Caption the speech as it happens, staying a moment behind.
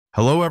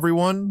Hello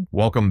everyone,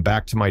 welcome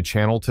back to my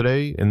channel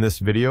today. In this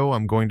video,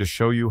 I'm going to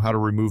show you how to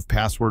remove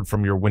password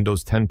from your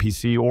Windows 10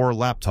 PC or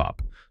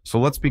laptop. So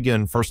let's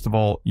begin. First of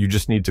all, you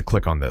just need to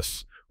click on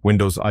this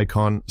Windows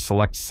icon,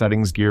 select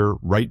settings gear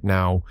right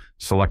now,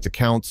 select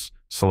accounts,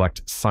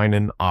 select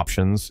sign-in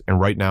options,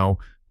 and right now,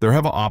 they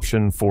have an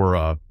option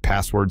for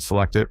password.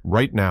 Select it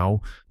right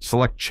now,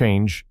 select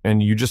change,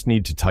 and you just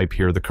need to type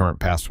here the current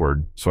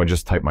password. So I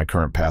just type my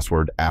current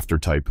password, after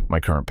type my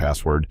current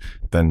password,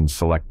 then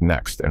select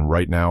next. And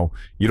right now,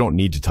 you don't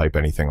need to type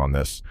anything on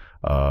this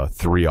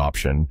 3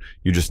 option.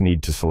 You just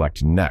need to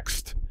select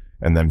next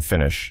and then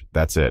finish.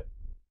 That's it.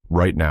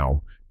 Right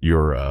now,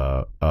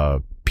 your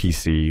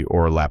PC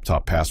or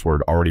laptop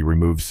password already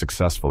removed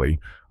successfully.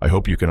 I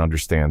hope you can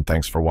understand.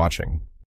 Thanks for watching.